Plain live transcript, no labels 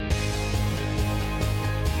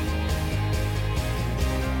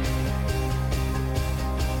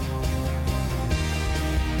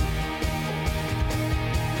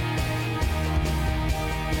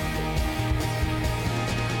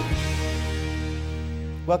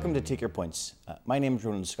Welcome to Take Your Points. My name is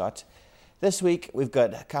Ronan Scott. This week we've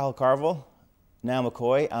got Cathal Carville, Niall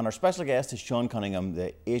McCoy, and our special guest is Sean Cunningham,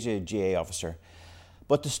 the Asia GA officer.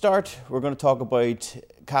 But to start, we're going to talk about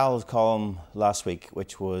Cathal's column last week,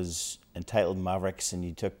 which was entitled Mavericks, and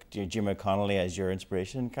you took Jimmy Connolly as your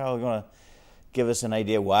inspiration. Cathal, you want to give us an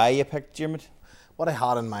idea why you picked Jimmy? What I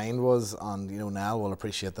had in mind was, and Niall will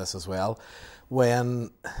appreciate this as well,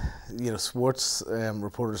 when sports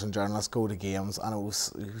reporters and journalists go to games, and we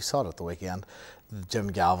saw it at the weekend, Jim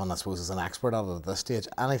Galvin, I suppose, is an expert at it at this stage.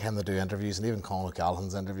 Anytime they do interviews, and even Conor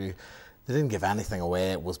O'Callaghan's interview, they didn't give anything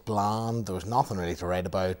away. It was bland. There was nothing really to write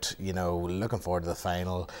about. Looking forward to the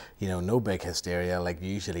final. No big hysteria like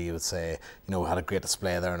usually you would say. We had a great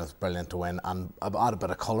display there and it was brilliant to win, and add a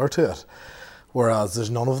bit of colour to it. Whereas there's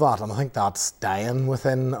none of that, and I think that's dying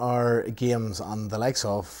within our games. And the likes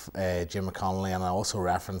of Jim McConnelly, and I also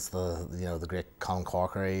referenced the great Colin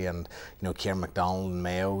Corkery and Kieran McDonald and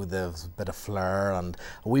Mayo. There's a bit of flair and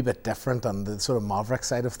a wee bit different, and the sort of maverick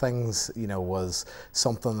side of things, was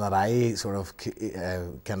something that I sort of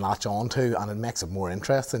can latch on to, and it makes it more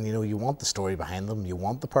interesting. You want the story behind them, you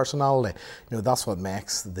want the personality. That's what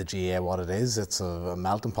makes the GA what it is. It's a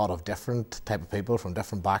melting pot of different type of people from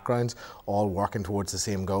different backgrounds, all working towards the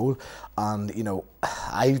same goal. And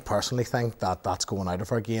I personally think that that's going out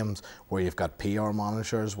of our games, where you've got PR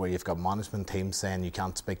managers, where you've got management teams saying you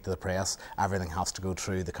can't speak to the press, everything has to go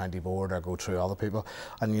through the county board or go through other people.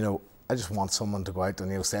 And I just want someone to go out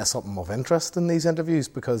and say something of interest in these interviews,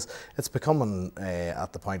 because it's becoming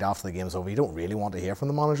at the point after the game's over, you don't really want to hear from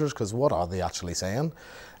the managers, because what are they actually saying?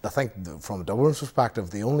 I think from Dublin's perspective,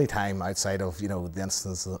 the only time outside of the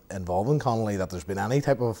instance involving Connolly that there's been any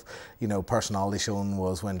type of personality shown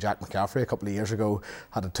was when Jack McCaffrey a couple of years ago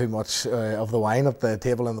had too much of the wine at the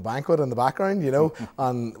table in the banquet in the background,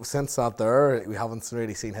 and since that we haven't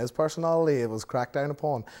really seen his personality. It was cracked down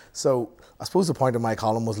upon. So I suppose the point of my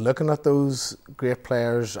column was looking at those great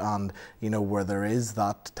players and where there is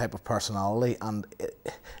that type of personality, and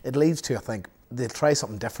it leads to, I think, they'll try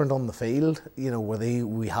something different on the field, where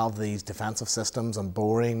we have these defensive systems and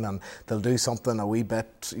boring, and they'll do something a wee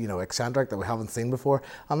bit, eccentric that we haven't seen before,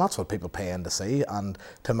 and that's what people pay in to see. And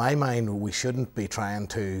to my mind, we shouldn't be trying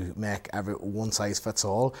to make every one size fits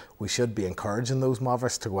all. We should be encouraging those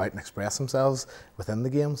mavericks to go out and express themselves within the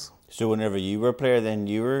games. So whenever you were a player, then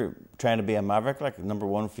you were trying to be a maverick, like number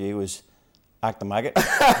one for you was act the maggot?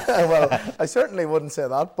 Well, I certainly wouldn't say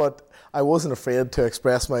that, but I wasn't afraid to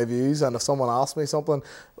express my views, and if someone asked me something,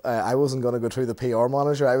 I wasn't going to go through the PR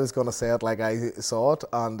manager. I was going to say it like I saw it,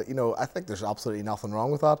 and I think there's absolutely nothing wrong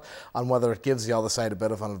with that. And whether it gives the other side a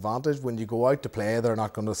bit of an advantage, when you go out to play, they're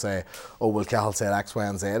not going to say, oh, well, Cathal said X, Y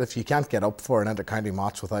and Z. If you can't get up for an inter-county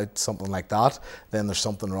match without something like that, then there's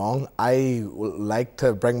something wrong. I like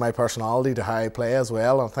to bring my personality to how I play as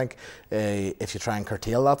well, and I think if you try and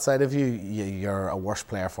curtail that side of you, you're a worse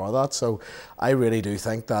player for that. So I really do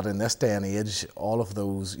think that in this day and age, all of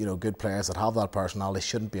those good players that have that personality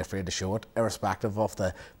shouldn't be afraid to show it, irrespective of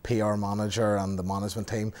the PR manager and the management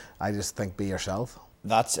team. I just think be yourself.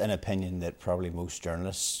 That's an opinion that probably most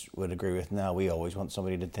journalists would agree with now. We always want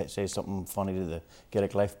somebody to say something funny to the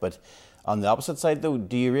Gaelic life. But on the opposite side, though,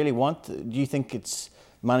 do you think it's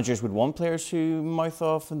managers would want players who mouth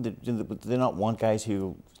off, and do they not want guys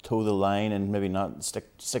who toe the line and maybe not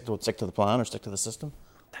stick to the plan or stick to the system?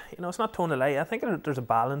 It's not towing the line. I think there's a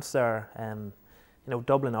balance there.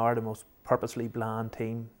 Dublin are the most purposely bland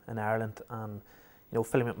team in Ireland, and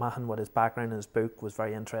Philly McMahon, with his background in his book, was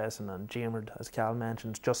very interesting, and Jamer, as Cal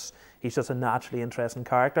mentioned, he's just a naturally interesting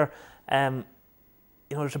character.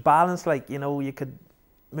 There's a balance, you could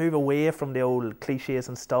move away from the old cliches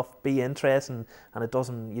and stuff, be interesting,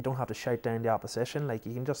 and you don't have to shout down the opposition.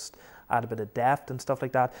 You can just add a bit of depth and stuff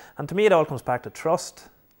like that. And to me, it all comes back to trust.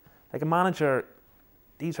 Like a manager,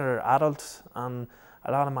 these are adults, and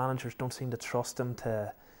a lot of managers don't seem to trust them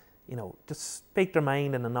to, just speak their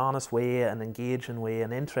mind in an honest way, an engaging way,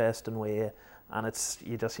 an interesting way. And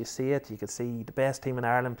you see it. You could see the best team in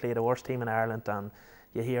Ireland play the worst team in Ireland, and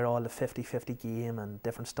you hear all the 50-50 game and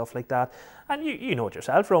different stuff like that. And you know it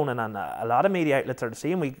yourself, Ronan, and a lot of media outlets are the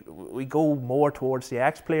same. We go more towards the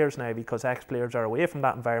ex-players now, because ex-players are away from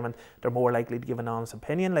that environment. They're more likely to give an honest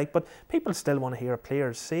opinion. But people still want to hear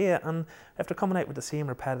players say it, and if they're coming out with the same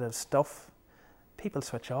repetitive stuff, people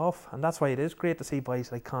switch off. And that's why it is great to see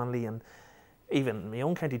boys like Connolly, and even my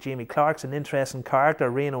own county, Jamie Clark's an interesting character,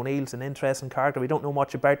 Rian O'Neill's an interesting character. We don't know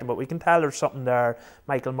much about them, but we can tell there's something there.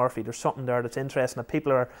 Michael Murphy, there's something there that's interesting, that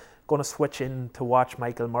people are going to switch in to watch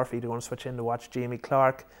Michael Murphy, they're going to switch in to watch Jamie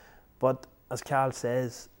Clark. But as Cal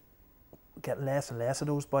says, getting less and less of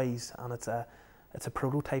those boys, and it's a it's a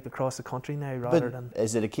prototype across the country now rather than...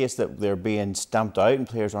 Is it a case that they're being stamped out and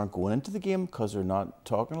players aren't going into the game because they're not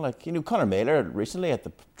talking? Like, Conor Mailer recently at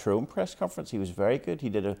the Tyrone press conference, he was very good. He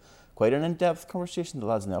did quite an in-depth conversation. The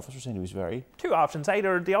lads in the office were saying he was very... Two options.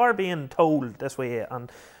 Either they are being told this way,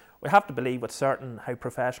 and we have to believe with certain how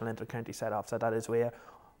professional inter-county set-offs that is way.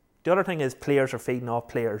 The other thing is players are feeding off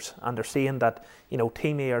players, and they're seeing that,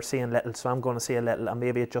 Team A are seeing little, so I'm going to see a little, and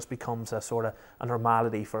maybe it just becomes a sort of a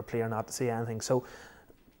normality for a player not to see anything. So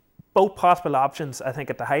both possible options. I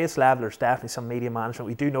think at the highest level there's definitely some media management.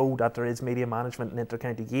 We do know that there is media management in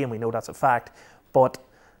inter-county game, we know that's a fact, but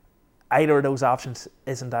either of those options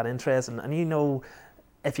isn't that interesting. And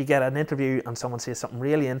if you get an interview and someone says something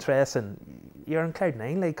really interesting, you're in cloud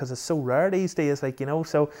nine, because it's so rare these days,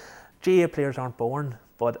 so GA players aren't born,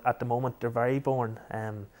 but at the moment they're very born.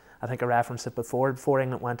 I think I referenced it before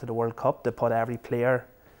England went to the World Cup, they put every player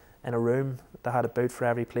in a room, they had a booth for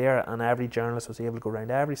every player, and every journalist was able to go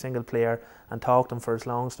around every single player and talk to them for as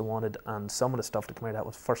long as they wanted, and some of the stuff that came out of that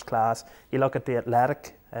was first class. You look at The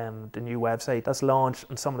Athletic, the new website that's launched,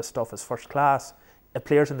 and some of the stuff is first class. If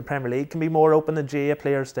players in the Premier League can be more open than GA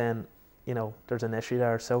players, then there's an issue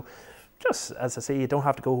there. So just as I say, you don't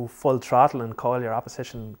have to go full throttle and call your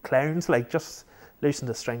opposition clowns, just loosen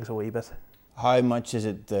the strings a wee bit. How much is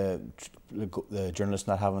it the journalists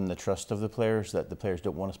not having the trust of the players, that the players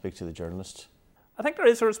don't want to speak to the journalists? I think there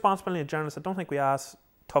is a responsibility of journalists. I don't think we ask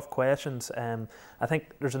tough questions. I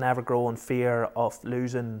think there's an ever-growing fear of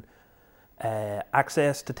losing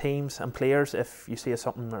access to teams and players if you see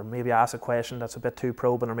something, or maybe ask a question that's a bit too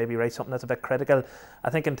probing, or maybe write something that's a bit critical. I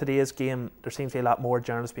think in today's game there seems to be a lot more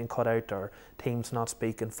journalists being cut out, or teams not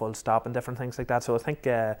speaking full stop and different things like that. So I think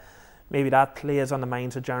maybe that plays on the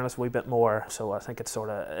minds of journalists a wee bit more. So I think it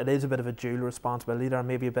is a bit of a dual responsibility there,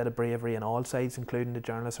 maybe a bit of bravery on all sides, including the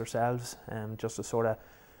journalists ourselves, just to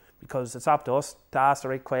because it's up to us to ask the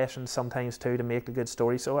right questions sometimes too, to make the good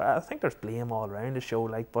story. So I think there's blame all around the show,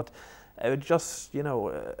 but it would just,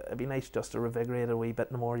 it'd be nice just to revigorate it a wee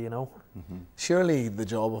bit more, Mm-hmm. Surely the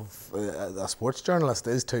job of a sports journalist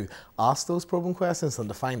is to ask those probing questions and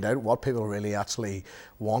to find out what people really actually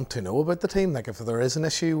want to know about the team. Like if there is an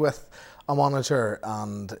issue with a manager,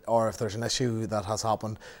 or if there's an issue that has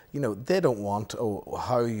happened, they don't want,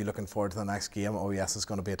 how are you looking forward to the next game? Oh yes, it's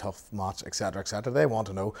going to be a tough match, etc., etc. They want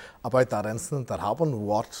to know about that incident that happened,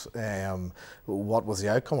 what was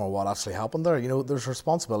the outcome, or what actually happened there. There's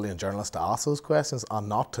responsibility in journalists to ask those questions and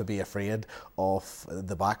not to be afraid of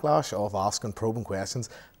the backlash of asking probing questions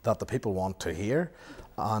that the people want to hear.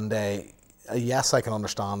 And yes, I can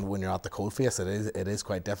understand when you're at the coalface, it is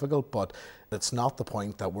quite difficult, but it's not the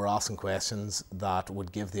point that we're asking questions that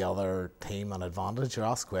would give the other team an advantage. You're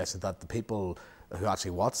asking questions that the people who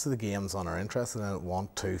actually watch the games and are interested in it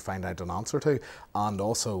want to find out an answer to. And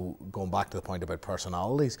also, going back to the point about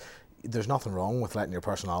personalities, there's nothing wrong with letting your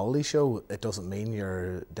personality show. It doesn't mean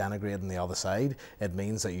you're denigrating the other side. It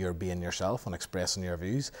means that you're being yourself and expressing your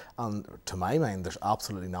views. And to my mind, there's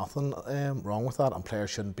absolutely nothing wrong with that, and players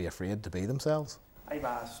shouldn't be afraid to be themselves. I've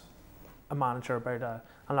asked a manager about,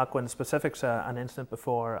 I'm not going into specifics, an incident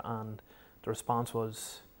before, and the response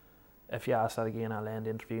was, if you ask that again, I'll end the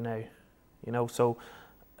interview now. So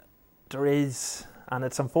there is, and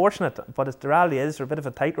it's unfortunate, but the reality is there's a bit of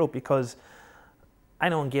a tightrope, because I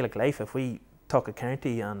know in Gaelic life, if we took a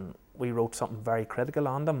county and we wrote something very critical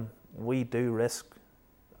on them, we do risk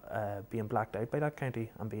being blacked out by that county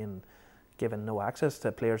and being given no access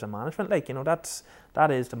to players and management.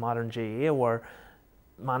 That is the modern GAA, where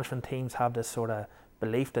management teams have this sort of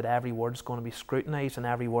belief that every word's going to be scrutinised and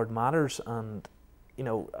every word matters. And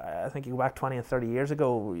I think you go back 20 and 30 years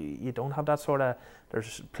ago, you don't have that sort of.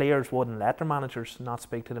 There's players wouldn't let their managers not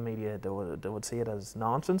speak to the media. They would see it as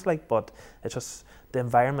nonsense. But it's just the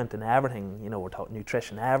environment and everything. We're talking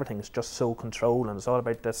nutrition. Everything is just so controlled, and it's all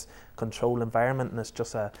about this controlled environment, and it's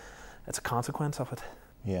a consequence of it.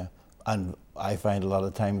 Yeah, and I find a lot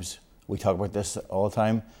of times we talk about this all the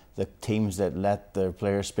time. The teams that let their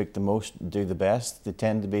players speak the most do the best. They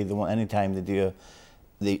tend to be the one. Anytime they do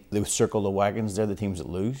they circle the wagons, they're the teams that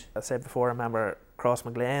lose. I said before, I remember Cross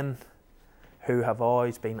McGlane, who have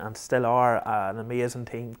always been and still are an amazing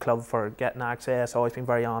team club for getting access, always been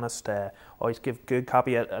very honest, always give good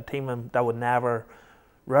copy, a team that would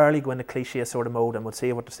rarely go into cliche sort of mode and would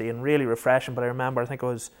say what to say, and really refreshing. But I remember, I think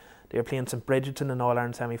they were playing St Bridgeton in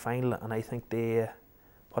All-Ireland semi-final, and I think they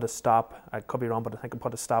put a stop, I could be wrong, but I think they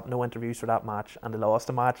put a stop, no interviews for that match, and they lost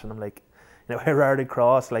the match, and I'm like, how rare did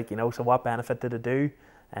Cross, so what benefit did it do?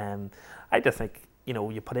 I just think,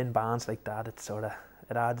 you put in bands like that,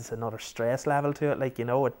 it adds another stress level to it,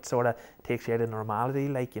 it sort of takes you out of normality,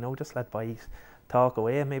 just let boys talk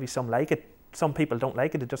away. Maybe some like it, some people don't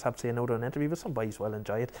like it, they just have to say no to an interview, but some boys will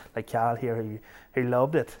enjoy it. Like Cal here, who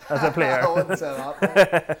loved it as a player. I wouldn't say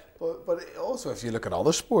that. But also, if you look at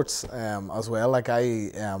other sports as well, like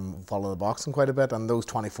I follow the boxing quite a bit, and those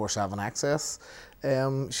 24/7 access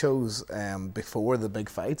shows before the big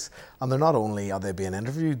fights, and they're not only are they being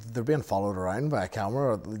interviewed, they're being followed around by a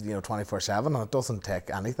camera, 24/7, and it doesn't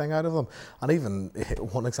take anything out of them. And even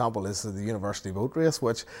one example is the university boat race,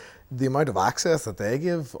 which the amount of access that they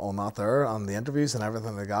give on that there, and the interviews and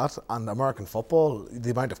everything they got, and American football,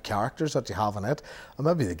 the amount of characters that you have in it, and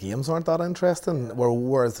maybe the games aren't that interesting.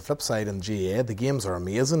 Whereas the flip side in GAA, the games are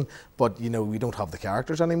amazing, but we don't have the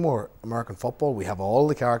characters anymore. American football, we have all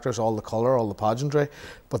the characters, all the colour, all the pageantry,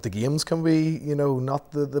 but the games can be, not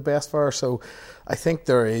the best for us. So I think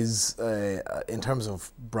there is, in terms of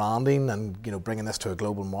branding and, bringing this to a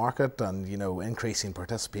global market and, increasing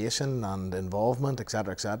participation and involvement,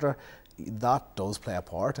 etc., that does play a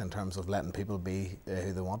part in terms of letting people be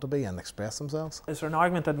who they want to be and express themselves. Is there an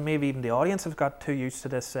argument that maybe even the audience have got too used to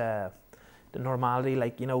this, the normality?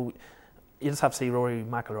 Like, you just have to see Rory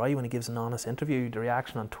McIlroy when he gives an honest interview, the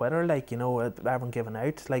reaction on Twitter, like, everyone giving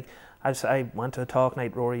out. Like, I went to a talk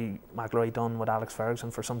night Rory McIlroy done with Alex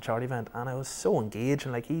Ferguson for some charity event, and I was so engaged,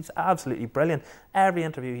 and like, he's absolutely brilliant. Every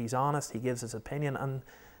interview he's honest, he gives his opinion, and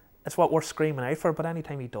it's what we're screaming out for. But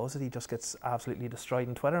anytime he does it, he just gets absolutely destroyed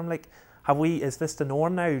on Twitter. I'm like, is this the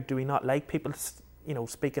norm now? Do we not like people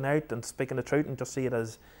speaking out and speaking the truth and just see it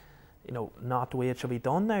as not the way it should be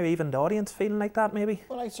done now? Even the audience feeling like that, maybe?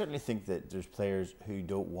 Well, I certainly think that there's players who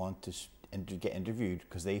don't want to get interviewed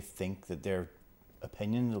because they think that their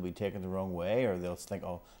opinion will be taken the wrong way, or they'll think,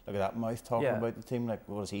 oh, look at that mouth talking about the team. Like,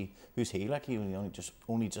 who's he? Like, he only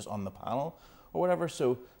just on the panel or whatever.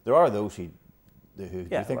 So there are those who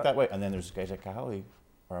think that way, and then there's guys like Cahill who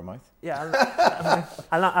are a mouth. Yeah,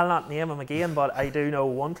 I'll not name him again, but I do know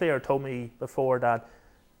one player told me before that,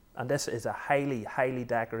 and this is a highly, highly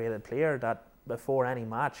decorated player, that before any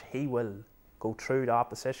match he will go through the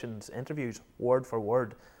opposition's interviews word for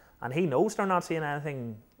word, and he knows they're not saying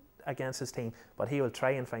anything against his team, but he will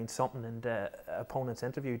try and find something in the opponent's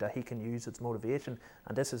interview that he can use as motivation.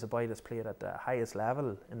 And this is a boy that's played at the highest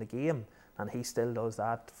level in the game, and he still does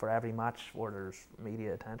that for every match where there's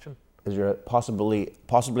media attention. Is there possibly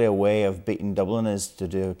a way of beating Dublin is to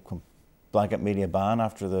do a blanket media ban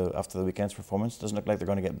after the weekend's performance? Doesn't look like they're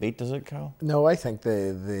going to get beat, does it, Carl? No, I think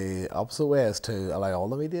the opposite way is to allow all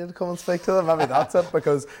the media to come and speak to them. Maybe that's it,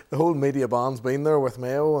 because the whole media ban's been there with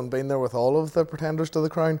Mayo and been there with all of the pretenders to the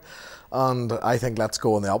crown. And I think let's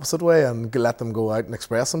go in the opposite way and let them go out and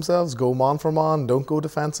express themselves. Go man for man, don't go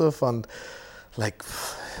defensive. And like,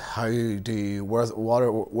 where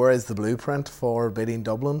is the blueprint for beating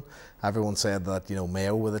Dublin? Everyone said that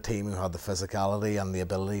Mayo were the team who had the physicality and the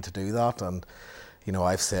ability to do that, and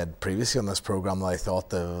I've said previously on this programme that I thought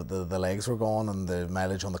the legs were gone and the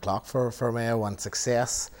mileage on the clock for Mayo, and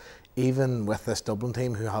success, even with this Dublin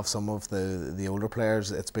team who have some of the older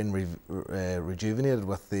players, it's been rejuvenated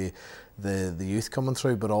with the youth coming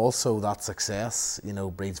through, but also that success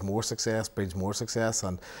breeds more success,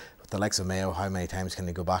 and with the likes of Mayo, how many times can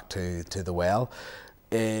they go back to the well?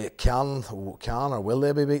 Can or will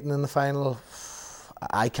they be beaten in the final?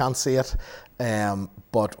 I can't see it,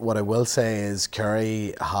 but what I will say is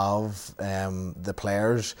Kerry have the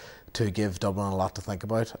players to give Dublin a lot to think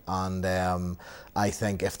about, and I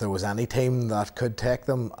think if there was any team that could take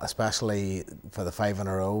them, especially for the 5 in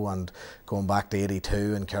a row and going back to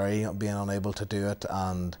 82 and Kerry being unable to do it,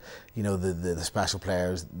 and the special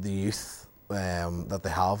players, the youth that they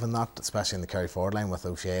have in that, especially in the Kerry forward line with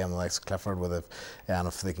O'Shea and Alex Clifford, and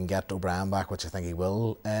if they can get O'Brien back, which I think he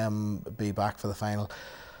will be back for the final,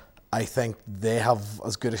 I think they have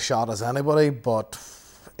as good a shot as anybody. But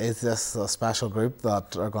is this a special group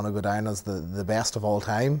that are going to go down as the best of all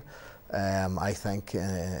time? I think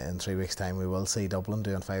in 3 weeks' time we will see Dublin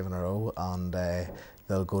doing 5 in a row, and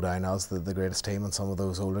they'll go down as the greatest team, and some of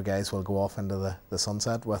those older guys will go off into the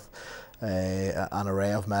sunset with an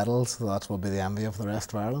array of medals that will be the envy of the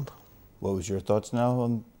rest of Ireland. What was your thoughts now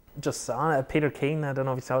on? Just on Peter Keane, I don't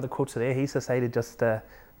know if you saw the quote today, he's decided just to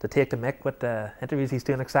take the mick with the interviews. He's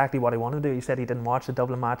doing exactly what he wanted to do. He said he didn't watch the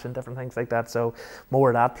Dublin match and different things like that, so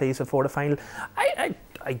more of that please before the final.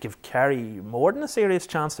 I give Kerry more than a serious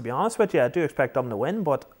chance, to be honest with you. I do expect them to win,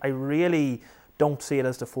 but I really don't see it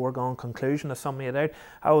as the foregone conclusion as some made out.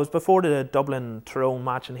 I was before the Dublin Tyrone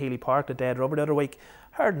match in Healy Park, the dead rubber the other week,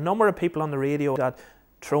 heard a number of people on the radio that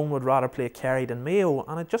Tyrone would rather play Kerry than Mayo,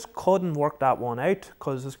 and I just couldn't work that one out,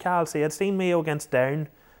 because as Cal said, I'd seen Mayo against Down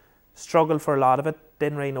struggle for a lot of it,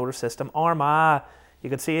 didn't really know their system. Armagh, you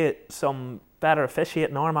could see some better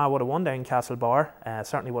officiating, Armagh would have won down Castlebar.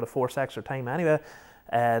 Certainly would have forced extra time anyway.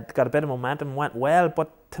 Got a bit of momentum, went well,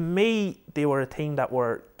 but to me, they were a team that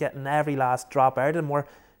were getting every last drop out of them. Where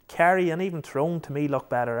Kerry and even Tyrone, to me, look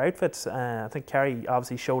better outfits. I think Kerry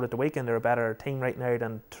obviously showed at the weekend they're a better team right now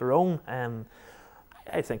than Tyrone.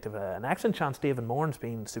 I think they've an excellent chance. David Moran's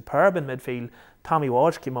been superb in midfield. Tommy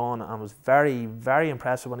Walsh came on and was very, very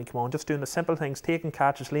impressive when he came on. Just doing the simple things, taking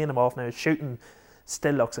catches, laying them off now. His shooting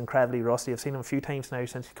still looks incredibly rusty. I've seen him a few times now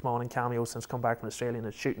since he came on in cameo, since come back from Australia, and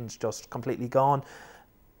his shooting's just completely gone.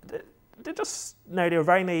 They were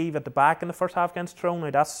very naive at the back in the first half against Tyrone. Now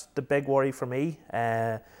that's the big worry for me.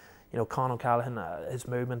 Con O'Callaghan, his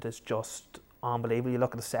movement is just unbelievable. You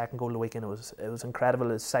look at the second goal of the weekend; it was incredible.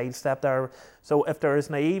 His sidestep there. So if there is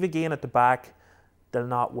naive again at the back, they'll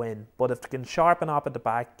not win. But if they can sharpen up at the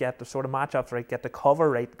back, get the sort of matchups right, get the cover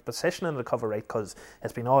right, the position in the cover right, because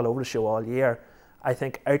it's been all over the show all year. I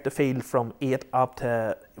think out the field from 8 up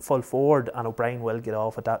to full forward, and O'Brien will get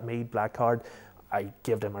off at that Mead black card. I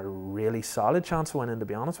give them a really solid chance of winning, to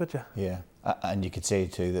be honest with you. Yeah, and you could say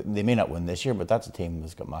too that they may not win this year, but that's a team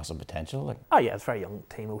that's got massive potential. Oh yeah, it's a very young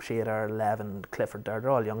team. O'Shea there, Levin, Clifford there, they're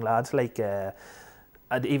all young lads.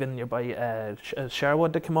 And even your boy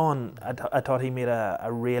Sherwood to come on, I thought he made a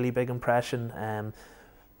really big impression.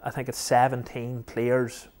 I think it's 17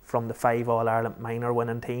 players from the 5 All-Ireland minor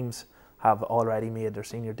winning teams have already made their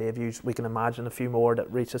senior debuts. We can imagine a few more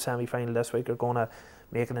that reach the semi-final this week are going to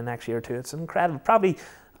make it the next year too. It's incredible. Probably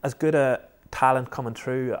as good a talent coming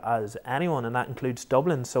through as anyone, and that includes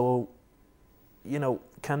Dublin. So,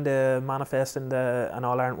 can they manifest in an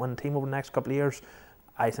All-Ireland winning team over the next couple of years?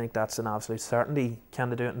 I think that's an absolute certainty.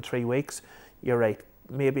 Can they do it in 3 weeks? You're right.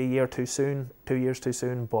 Maybe a year too soon, 2 years too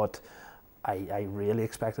soon, but I really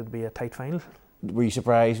expect it to be a tight final. Were you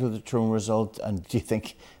surprised with the Tyrone result, and do you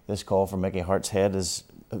think this call for Mickey Hart's head is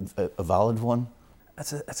a valid one?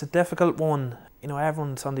 It's a difficult one.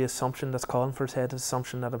 Everyone's on the assumption that's calling for his head, the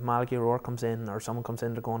assumption that if Malachy O'Rourke comes in or someone comes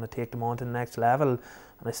in, they're going to take them on to the next level, and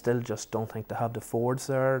I still just don't think they have the forwards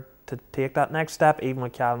there to take that next step. Even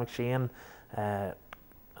with Cal McShane, I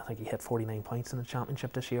think he hit 49 points in the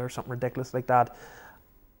championship this year or something ridiculous like that.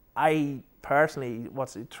 I personally,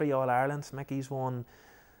 3 All-Irelands, Mickey's won.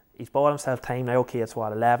 He's bought himself time now. Okay, it's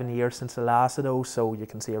 11 years since the last of those, so you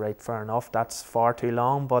can see, right, fair enough, that's far too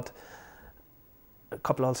long, but a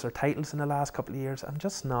couple of Ulster titles in the last couple of years, I'm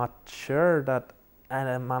just not sure that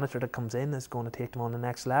a manager that comes in is going to take them on the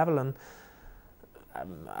next level. And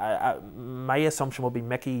my assumption would be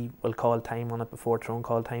Mickey will call time on it before Tyrone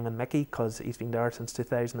call time on Mickey, because he's been there since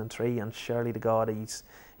 2003, and surely to God he's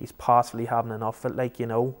possibly having enough of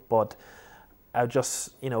it, but I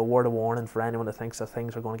just, a word of warning for anyone that thinks that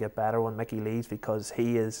things are going to get better when Mickey leaves, because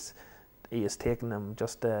he is taking them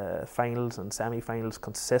just to finals and semi-finals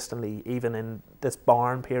consistently, even in this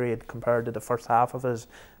barn period compared to the first half of his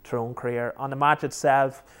Tyrone career. On the match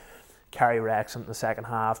itself, Kerry were excellent in the second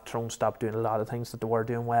half. Tyrone stopped doing a lot of things that they were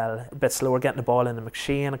doing well. A bit slower getting the ball into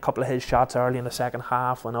McShane. A couple of his shots early in the second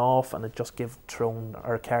half went off, and it just gave Tyrone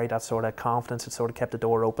or Kerry that sort of confidence. It sort of kept the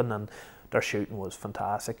door open, and their shooting was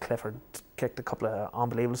fantastic. Clifford kicked a couple of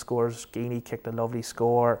unbelievable scores. Geaney kicked a lovely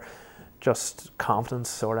score. Just confidence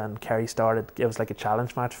sort of, and Kerry started. It was like a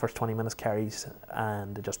challenge match. First 20 minutes Kerry's,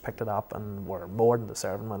 and they just picked it up and were more than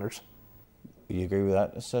deserving winners. Do you agree with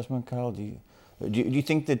that assessment, Carl? Do you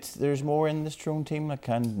think that there's more in this Tyrone team? Like,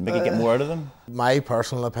 can Mickey get more out of them? My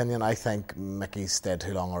personal opinion, I think Mickey's stayed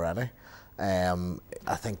too long already.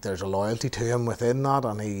 I think there's a loyalty to him within that,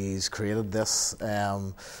 and he's created this.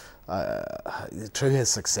 Through his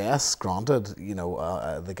success, granted,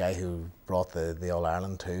 the guy who brought the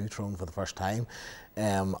All-Ireland to Tyrone for the first time,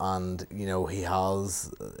 and he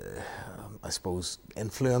has, I suppose,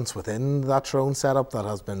 influence within that Tyrone setup that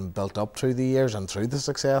has been built up through the years and through the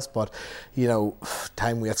success. But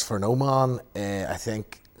time waits for no man. I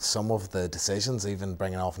think some of the decisions, even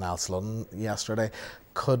bringing off Niall Sludden yesterday,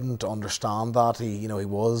 couldn't understand that. He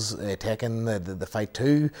was taking the fight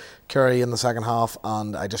to Kerry in the second half,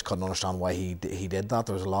 and I just couldn't understand why he did that.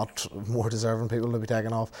 There was a lot more deserving people to be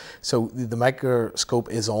taken off. So the microscope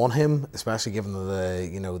is on him, especially given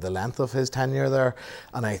the length of his tenure there.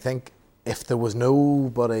 And I think if there was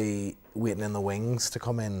nobody waiting in the wings to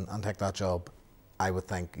come in and take that job, I would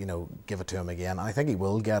think, give it to him again. And I think he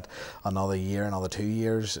will get another year, another 2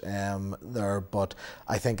 years there. But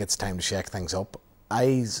I think it's time to shake things up.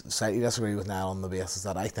 I slightly disagree with Niall on the basis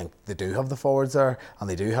that I think they do have the forwards there, and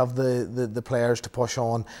they do have the players to push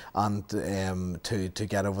on and to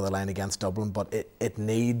get over the line against Dublin, but it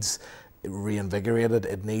needs reinvigorated.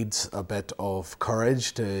 It needs a bit of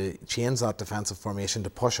courage to change that defensive formation, to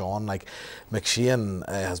push on. Like McShane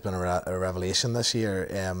has been a revelation this year.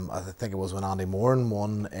 I think it was when Andy Moran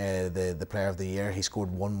won the Player of the Year. He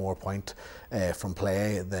scored one more point from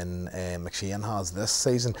play than McShane has this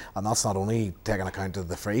season, and that's not only taking account of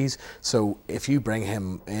the frees. So if you bring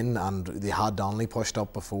him in, and they had Donnelly pushed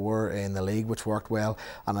up before in the league, which worked well,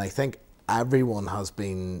 and I think everyone has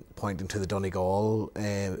been pointing to the Donegal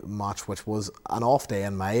match, which was an off day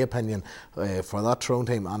in my opinion for that Tyrone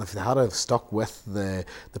team, and if they had have stuck with the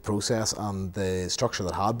process and the structure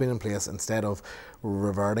that had been in place instead of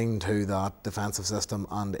reverting to that defensive system,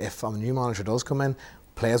 and if a new manager does come in,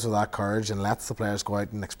 plays with that courage and lets the players go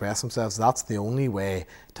out and express themselves, that's the only way,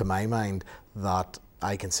 to my mind, that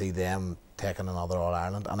I can see them taking another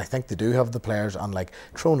All-Ireland. And I think they do have the players, and like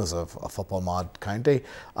Tyrone is a football mad county,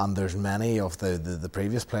 and there's many of the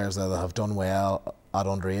previous players there that have done well at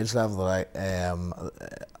underage level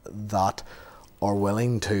that are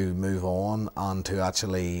willing to move on and to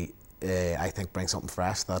actually I think bring something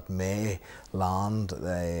fresh that may land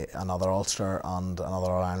another Ulster and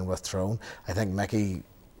another All-Ireland with Tyrone. I think Mickey,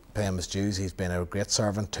 pay him his dues, he's been a great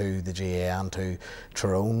servant to the GAA and to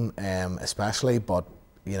Tyrone especially, but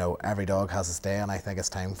you know, every dog has its day, and I think it's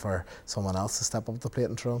time for someone else to step up the plate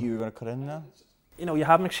in Tyrone. You were going to cut in now? You know, you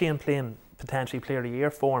have McShane playing potentially Player of the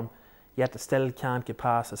Year form, yet they still can't get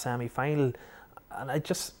past the semi-final. And I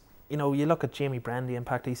just, you know, you look at Jamie Brennan, the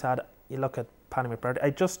impact he's had, you look at Paddy McBurdy,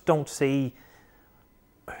 I just don't see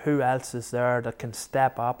who else is there that can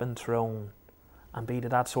step up in Tyrone and be to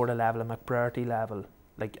that sort of level, a McBurdy level.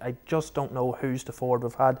 Like, I just don't know who's the forward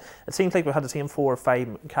we've had. It seems like we've had the same 4 or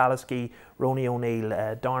 5, Caliskey, Ronnie O'Neill,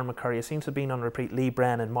 Darren McCurry. It seems to have been on repeat, Lee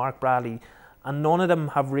Brennan, Mark Bradley, and none of them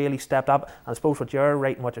have really stepped up. And I suppose what you're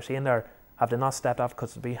writing, what you're saying there, have they not stepped up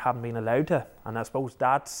because they haven't been allowed to? And I suppose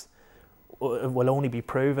that's will only be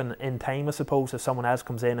proven in time, I suppose, if someone else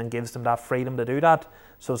comes in and gives them that freedom to do that.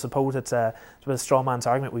 So I suppose it's a straw man's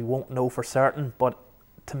argument. We won't know for certain, but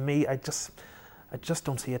to me, I just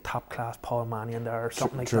don't see a top-class Paul Mannion there or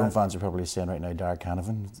something like that. Tyrone fans are probably saying right now, Derek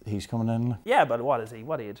Canavan, he's coming in. Yeah, but what is he?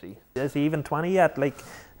 What age is he? Is he even 20 yet? Like,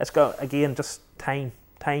 it's got, again, just time.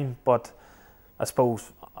 But I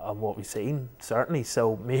suppose on what we've seen, certainly.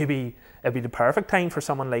 So maybe it'd be the perfect time for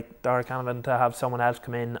someone like Derek Canavan to have someone else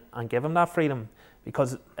come in and give him that freedom.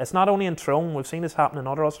 Because it's not only in Tyrone, we've seen this happen in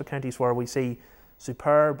other Ulster counties where we see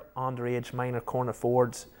superb underage minor corner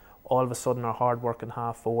forwards all of a sudden are hard-working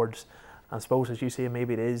half forwards. And I suppose, as you say,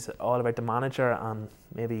 maybe it is all about the manager, and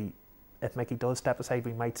maybe if Mickey does step aside,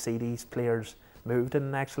 we might see these players move to the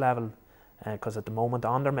next level. Because at the moment,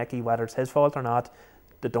 under Mickey, whether it's his fault or not,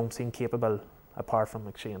 they don't seem capable apart from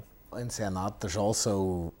McShane. In saying that, there's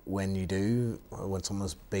also, when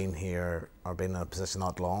someone's been here or been in a position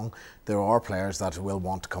that long, there are players that will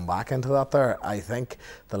want to come back into that there. I think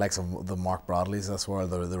the likes of the Mark Bradleys, this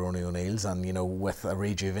world, the Ronnie O'Neills, and you know, with a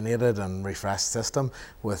rejuvenated and refreshed system,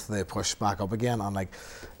 with the push back up again, and like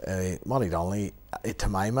Monty Donnelly, to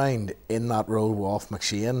my mind, in that role off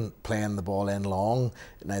McShane, playing the ball in long,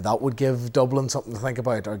 now that would give Dublin something to think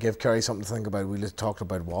about, or give Kerry something to think about. We just talked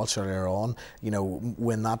about Walsh earlier on. You know,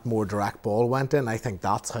 when that more direct ball went in, I think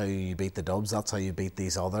that's how you beat the Dubs, that's how you beat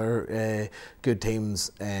these other good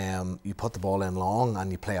teams. You put the ball in long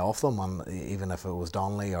and you play off them, and even if it was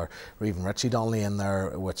Donnelly or even Richie Donnelly in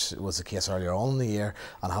there, which was the case earlier on in the year,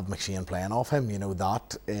 and have McShane playing off him, you know,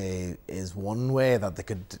 that is one way that they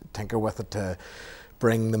could tinker with it to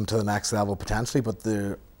bring them to the next level potentially. But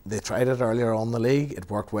they tried it earlier on in the league, it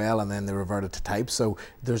worked well, and then they reverted to type. So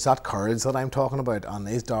there's that courage that I'm talking about. And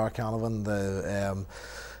is Derek Canavan the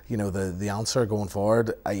answer going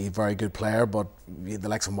forward? A very good player, but the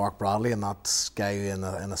likes of Mark Bradley and that guy in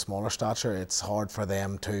a smaller stature, it's hard for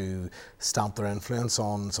them to stamp their influence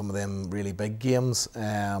on some of them really big games,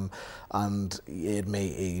 and he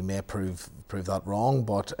may prove that wrong,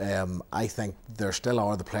 but I think there still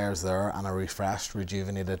are the players there, and a refreshed,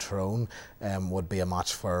 rejuvenated Tyrone would be a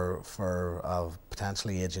match for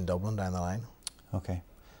potentially aging Dublin down the line. Okay,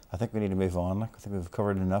 I think we need to move on. I think we've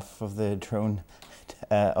covered enough of the Tyrone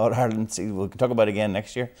All-Ireland. We'll talk about it again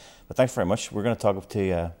next year. But thanks very much. We're going to talk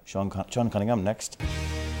to Sean Cunningham next.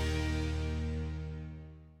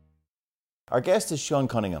 Our guest is Sean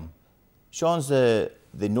Cunningham. Sean's the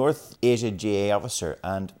North Asia GAA officer,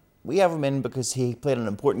 and we have him in because he played an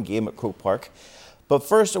important game at Croke Park. But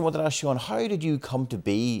first I wanted to ask Sean, how did you come to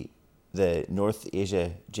be the North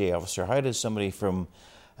Asia GAA officer? How does somebody from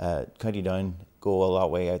County Down go all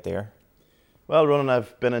that way out there? Well, Ronan,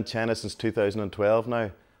 I've been in China since 2012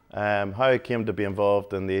 now. How I came to be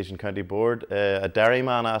involved in the Asian County Board, a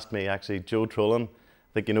dairyman asked me, actually, Joe Trollan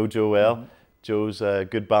think you know Joe well. Joe's a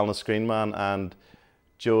good balance screen man, and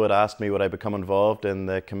Joe had asked me would I become involved in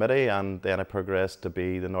the committee, and then I progressed to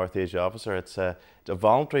be the North Asia officer. It's a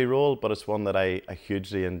voluntary role, but it's one that I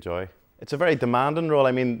hugely enjoy. It's a very demanding role.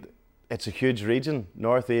 I mean, it's a huge region.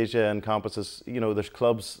 North Asia encompasses, there's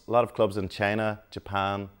clubs, a lot of clubs in China,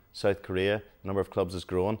 Japan, South Korea. The number of clubs is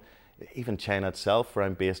growing. Even China itself, where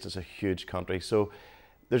I'm based, is a huge country. So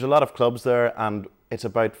there's a lot of clubs there, and it's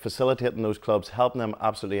about facilitating those clubs, helping them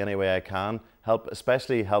absolutely any way I can,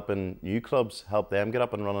 especially helping new clubs, help them get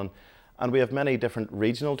up and running. And we have many different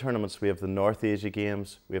regional tournaments. We have the North Asia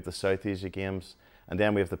Games, we have the South Asia Games, and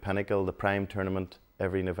then we have the Pinnacle, the Prime tournament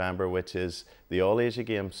every November, which is the All Asia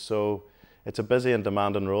Games. So it's a busy and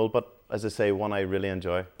demanding role, but as I say, one I really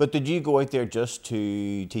enjoy. But did you go out there just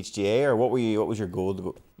to teach GA, or what was your goal to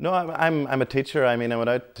go? No, I'm a teacher. I mean, I went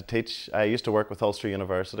out to teach. I used to work with Ulster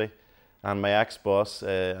University, and my ex-boss,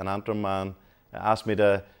 an Antrim man, asked me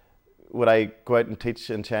would I go out and teach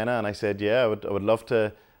in China, and I said, yeah, I would love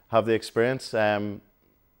to have the experience.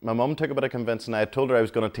 My mum took a bit of convincing. I told her I was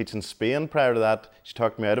going to teach in Spain prior to that. She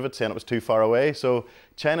talked me out of it, saying it was too far away. So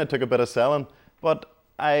China took a bit of selling. But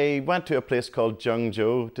I went to a place called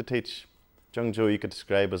Zhengzhou to teach. Zhengzhou you could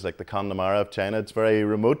describe as like the Connemara of China. It's a very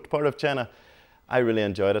remote part of China. I really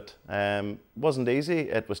enjoyed it. Wasn't easy.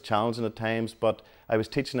 It was challenging at times, but I was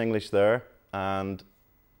teaching English there, and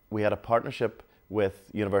we had a partnership with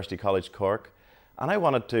University College Cork, and I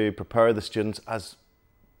wanted to prepare the students as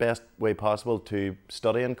best way possible to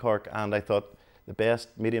study in Cork, and I thought the best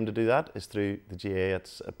medium to do that is through the GA.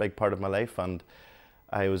 It's a big part of my life, and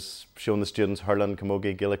I was showing the students hurling,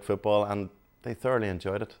 camogie, Gaelic football, and they thoroughly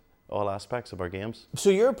enjoyed it, all aspects of our games. So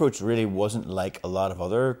your approach really wasn't like a lot of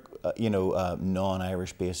other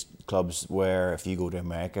non-Irish based clubs, where if you go to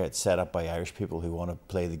America it's set up by Irish people who want to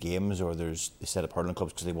play the games, or they set up hurling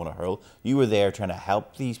clubs because they want to hurl. You were there trying to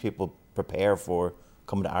help these people prepare for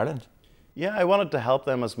coming to Ireland. Yeah, I wanted to help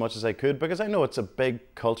them as much as I could, because I know it's a big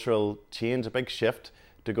cultural change, a big shift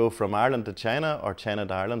to go from Ireland to China or China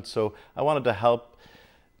to Ireland. So I wanted to help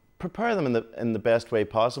prepare them in the best way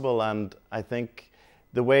possible, and I think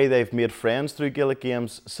the way they've made friends through Gaelic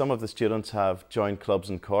games, some of the students have joined clubs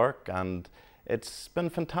in Cork, and it's been a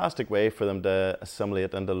fantastic way for them to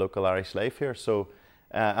assimilate into local Irish life here. So,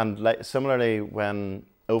 similarly, when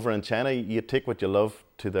over in China, you take what you love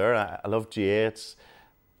to there. I love GA. It's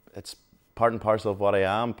part and parcel of what I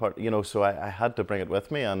am. So I had to bring it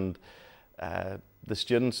with me, and the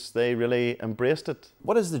students, they really embraced it.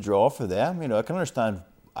 What is the draw for them? I can understand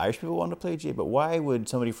Irish people want to play GA, but why would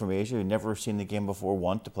somebody from Asia who'd never seen the game before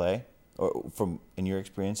want to play, or in your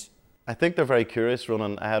experience? I think they're very curious,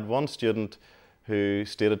 Ronan. I had one student who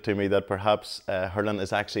stated to me that perhaps hurling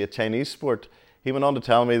is actually a Chinese sport. He went on to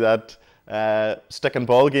tell me that stick and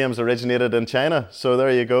ball games originated in China. So there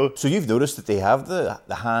you go. So you've noticed that they have the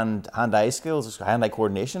hand-eye skills, hand-eye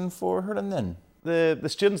coordination for hurling then? The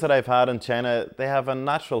students that I've had in China, they have a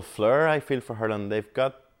natural flair, I feel, for hurling. They've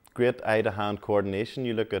got great eye-to-hand coordination.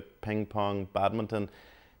 You look at ping pong, badminton.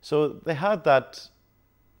 So they had that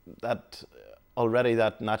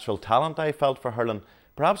natural talent, I felt, for hurling.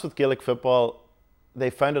 Perhaps with Gaelic football, they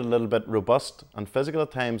found it a little bit robust and physical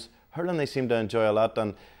at times. Hurling they seem to enjoy a lot,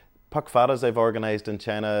 and puck fadas they've organised in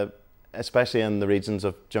China, especially in the regions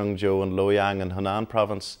of Zhengzhou and Luoyang and Henan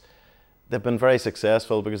province, they've been very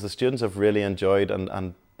successful because the students have really enjoyed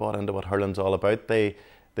and bought into what hurling's all about. They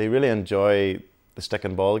really enjoy the stick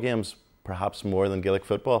and ball games, perhaps more than Gaelic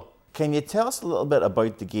football. Can you tell us a little bit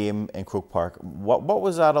about the game in Croke Park? What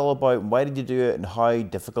was that all about? Why did you do it, and how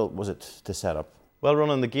difficult was it to set up? Well,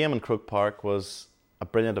 running the game in Croke Park was a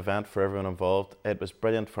brilliant event for everyone involved. It was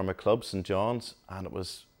brilliant for my club, St John's, and it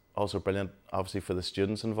was also brilliant, obviously, for the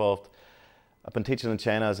students involved. I've been teaching in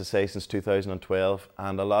China, as I say, since 2012,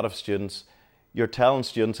 and a lot of students, you're telling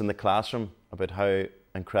students in the classroom about how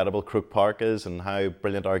incredible Croke Park is and how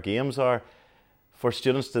brilliant our games are. For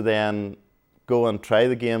students to then go and try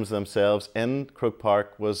the games themselves in Croke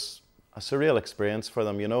Park was a surreal experience for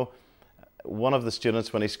them. One of the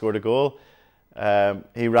students, when he scored a goal,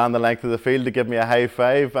 he ran the length of the field to give me a high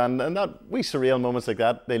five, and that wee surreal moments like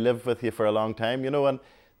that, they live with you for a long time, and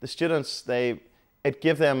the students, it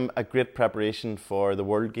gave them a great preparation for the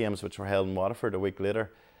World Games, which were held in Waterford a week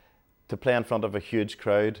later, to play in front of a huge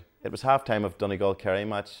crowd. It was half-time of Donegal-Kerry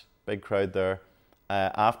match, big crowd there.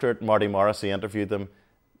 After it, Marty Morrissey interviewed them.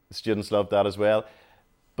 The students loved that as well.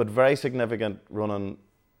 But very significant, running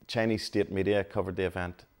Chinese state media covered the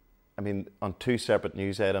event. I mean, on 2 separate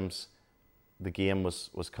news items, the game was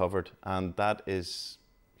covered. And that is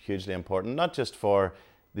hugely important, not just for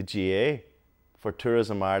the GA, for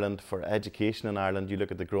tourism Ireland, for education in Ireland. You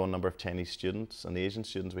look at the growing number of Chinese students and Asian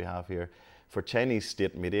students we have here. For Chinese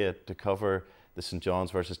state media to cover the St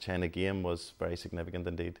John's versus China game was very significant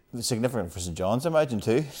indeed. Significant for St John's, I imagine,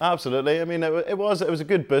 too. Absolutely. I mean, it was a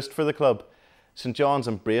good boost for the club. St John's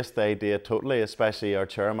embraced the idea totally, especially our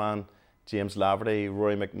chairman, James Laverty,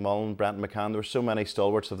 Rory McMullen, Brenton McCann. There were so many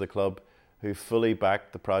stalwarts of the club who fully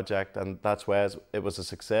backed the project, and that's why it was a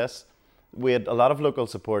success. We had a lot of local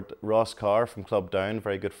support. Ross Carr from Club Down, a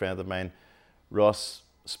very good friend of mine. Ross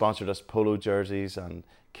sponsored us polo jerseys and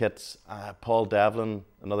kits. Paul Devlin,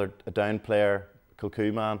 a Down player,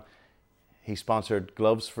 Kilcoo man, he sponsored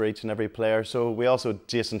gloves for each and every player. So we also,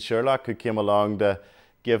 Jason Sherlock, who came along to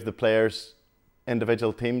give the players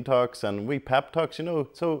individual team talks and wee pep talks,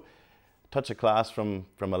 so touch of class from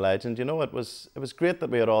a legend. It was great that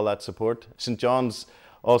we had all that support. St John's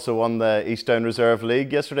also won the East Down Reserve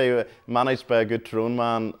League yesterday, managed by a good Tyrone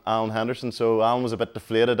man, Alan Henderson. So Alan was a bit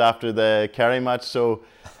deflated after the Kerry match, so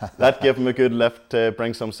that gave him a good lift to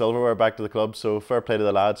bring some silverware back to the club. So fair play to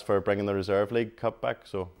the lads for bringing the Reserve League Cup back.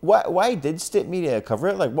 So why did state media cover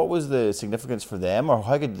it? Like, what was the significance for them, or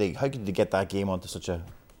how could they get that game onto such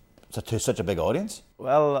a big audience?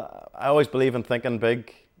 Well, I always believe in thinking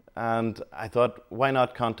big, and I thought, why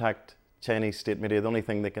not contact Chinese state media? The only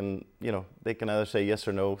thing they can either say yes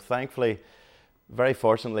or no. Thankfully, very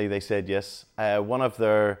fortunately, they said yes. One of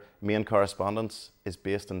their main correspondents is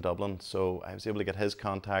based in Dublin, so I was able to get his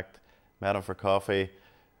contact, met him for coffee.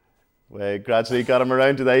 We gradually got him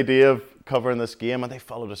around to the idea of covering this game, and they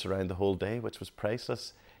followed us around the whole day, which was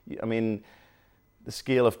priceless. I mean, the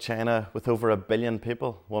scale of China with over 1 billion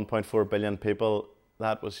people, 1.4 billion people,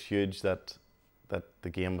 that was huge that the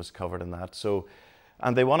game was covered in that. So,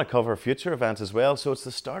 and they want to cover future events as well, so it's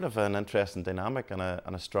the start of an interesting dynamic and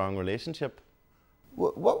a strong relationship.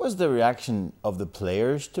 What was the reaction of the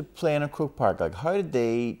players to playing at Croke Park? How did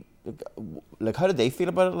they feel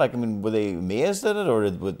about it? Like, I mean, were they amazed at it, or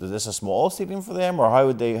was this a small stadium for them, or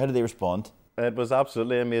how did they respond? It was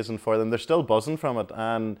absolutely amazing for them. They're still buzzing from it,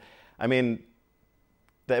 and I mean,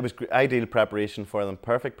 it was ideal preparation for them,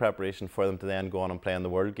 perfect preparation for them to then go on and play in the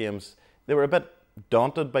World Games. They were a bit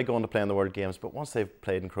daunted by going to play in the World Games, but once they've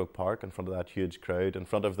played in Croke Park in front of that huge crowd, in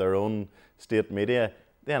front of their own state media,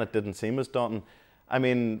 then it didn't seem as daunting. I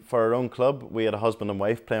mean, for our own club, we had a husband and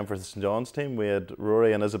wife playing for the St John's team. We had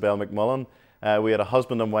Rory and Isabel McMullen. We had a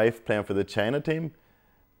husband and wife playing for the China team,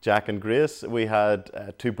 Jack and Grace. We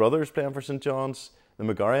had 2 brothers playing for St John's, the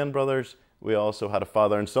Megarian brothers. We also had a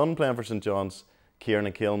father and son playing for St John's, Kieran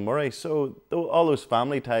and Kaelan Murray. So all those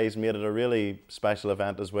family ties made it a really special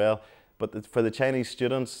event as well. But for the Chinese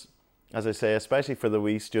students, as I say, especially for the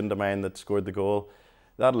wee student of mine that scored the goal,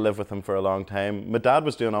 that'll live with him for a long time. My dad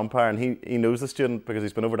was doing umpire, and he knows the student because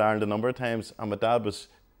he's been over to Ireland a number of times, and my dad was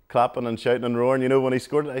clapping and shouting and roaring, when he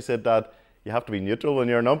scored it. I said, Dad, you have to be neutral when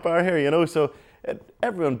you're an umpire here, so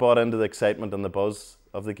everyone bought into the excitement and the buzz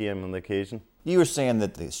of the game and the occasion. You were saying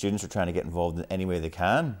that the students are trying to get involved in any way they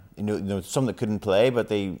can. Some that couldn't play, but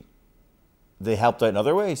they helped out in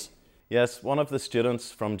other ways. Yes, one of the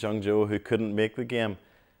students from Zhengzhou who couldn't make the game,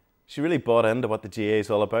 she really bought into what the GA is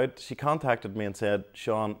all about. She contacted me and said,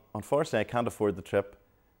 Sean, unfortunately I can't afford the trip,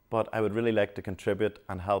 but I would really like to contribute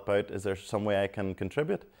and help out. Is there some way I can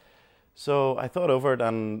contribute? So I thought over it,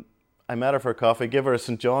 and I met her for coffee, gave her a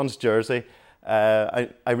St John's jersey. I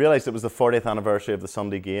realised it was the 40th anniversary of the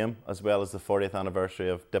Sunday game, as well as the 40th anniversary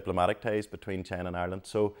of diplomatic ties between China and Ireland.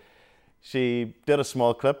 So she did a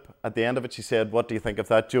small clip. At the end of it, she said, what do you think of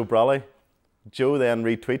that, Joe Brawley? Joe then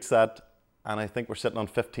retweets that, and I think we're sitting on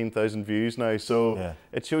 15,000 views now. So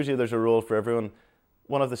It shows you there's a role for everyone.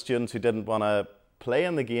 One of the students who didn't want to play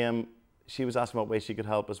in the game, she was asking what way she could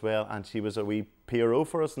help as well, and she was a wee PRO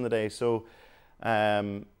for us in the day. So,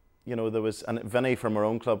 there was, and Vinny from our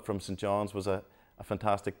own club from St John's was a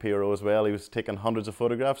fantastic PRO as well. He was taking hundreds of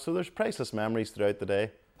photographs, so there's priceless memories throughout the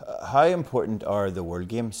day. How important are the World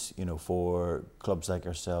Games, for clubs like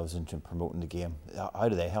ourselves in promoting the game? How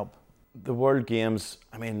do they help? The World Games,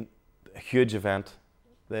 I mean, a huge event.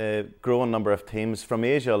 The growing number of teams. From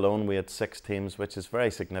Asia alone, we had 6 teams, which is very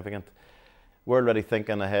significant. We're already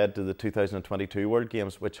thinking ahead to the 2022 World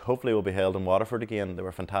Games, which hopefully will be held in Waterford again. They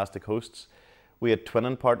were fantastic hosts. We had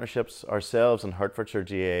twinning partnerships. Ourselves and Hertfordshire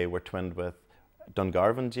GAA were twinned with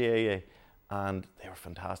Dungarvan GAA, and they were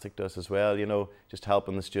fantastic to us as well, just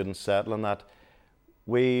helping the students settle on that.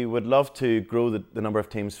 We would love to grow the number of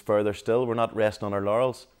teams further still. We're not resting on our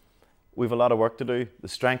laurels. We've a lot of work to do. The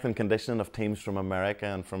strength and conditioning of teams from America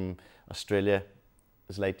and from Australia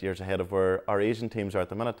is light years ahead of where our Asian teams are at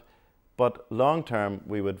the minute. But long term,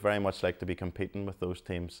 we would very much like to be competing with those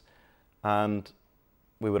teams. And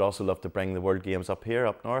we would also love to bring the World Games up here,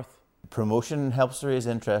 up north. Promotion helps to raise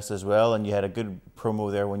interest as well, and you had a good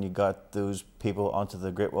promo there when you got those people onto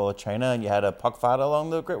the Great Wall of China, and you had a puck fada along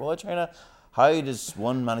the Great Wall of China. How does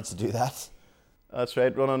one manage to do that? That's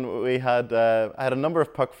right, Ronan. We had I had a number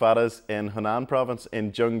of puck fadas in Hunan province,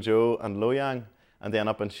 in Zhengzhou and Luoyang, and then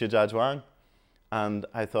up in Shijiazhuang. And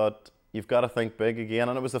I thought, you've got to think big again.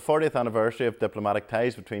 And it was the 40th anniversary of diplomatic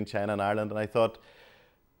ties between China and Ireland, and I thought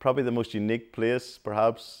probably the most unique place,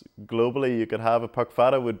 perhaps globally, you could have a puck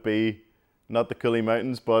fada would be not the Cooley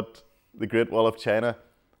Mountains, but the Great Wall of China.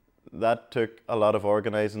 That took a lot of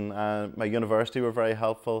organising. My university were very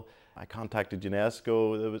helpful. I contacted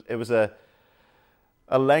UNESCO. It was a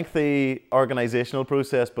lengthy organisational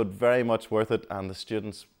process, but very much worth it. And the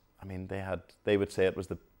students, I mean, they would say it was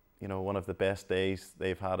one of the best days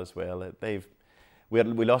they've had as well.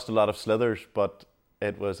 We lost a lot of slithers, but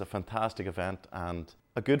it was a fantastic event. And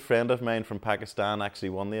a good friend of mine from Pakistan actually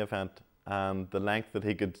won the event, and the length that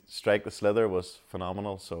he could strike the slither was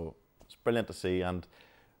phenomenal. So it's brilliant to see, and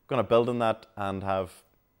we're going to build on that and have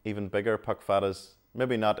even bigger puck fadas,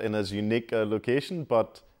 maybe not in as unique a location,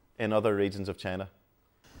 but in other regions of China.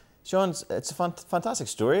 Sean, it's a fantastic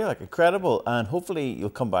story, like incredible, and hopefully you'll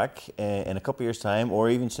come back in a couple of years' time, or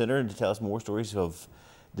even sooner, to tell us more stories of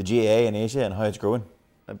the GAA in Asia and how it's growing.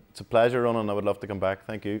 It's a pleasure, Ronan. I would love to come back.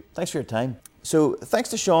 Thank you. Thanks for your time. So thanks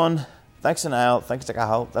to Sean, thanks to Niall, thanks to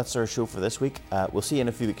Cathal. That's our show for this week. We'll see you in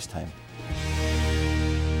a few weeks' time.